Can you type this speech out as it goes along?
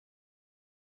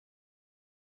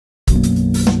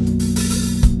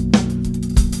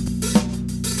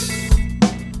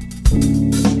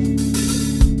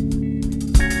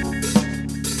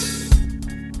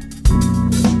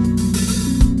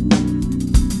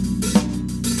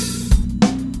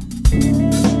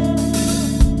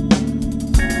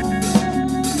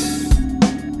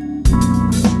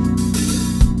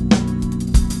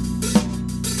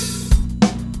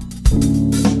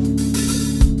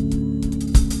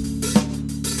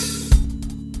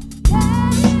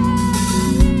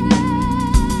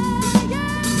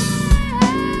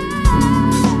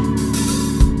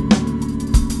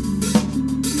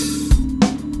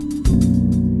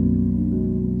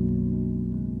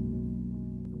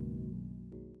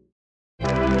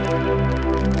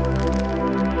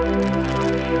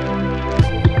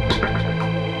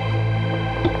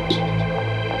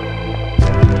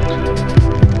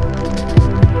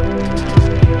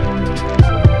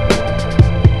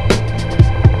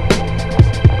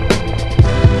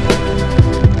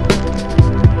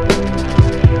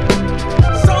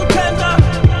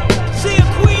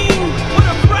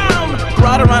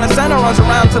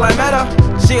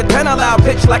antenna, loud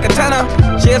pitch like a tenor.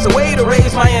 She has a way to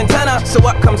raise my antenna. So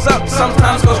what comes up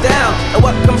sometimes goes down, and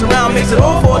what comes around makes it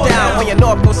all fall down. When your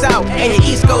north goes south and your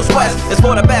east goes west, it's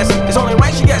for the best, it's only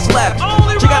right she gets left.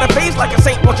 She got a face like a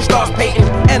saint once she starts painting,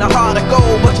 and a heart of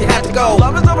gold, but she had to go.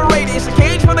 Love is overrated, it's a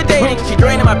cage for the dating. She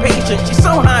draining my patience, she's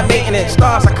so high maintenance.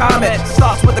 Starts a comment,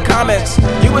 starts with the comments.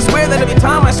 You would swear that every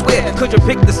time I swear, could you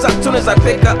pick this up soon as I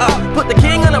pick her up? Put the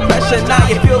king under pressure, now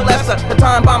you feel lesser. The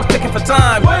time bomb's ticking for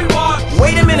time.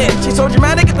 Wait a minute, she's so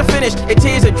dramatic at the finish. It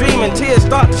tears a dream and tears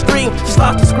start to stream. She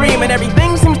starts to scream and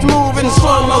everything seems to move in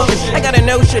slow motion. I got a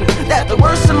notion that the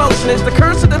worst emotion is the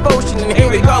curse of devotion. And here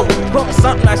we go, quoting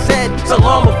something I said so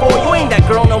long before. You ain't that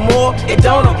girl no more, it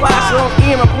don't apply, so don't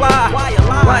even reply.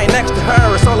 Lying next to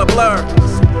her, it's all a blur.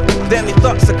 Then the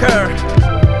thoughts occur.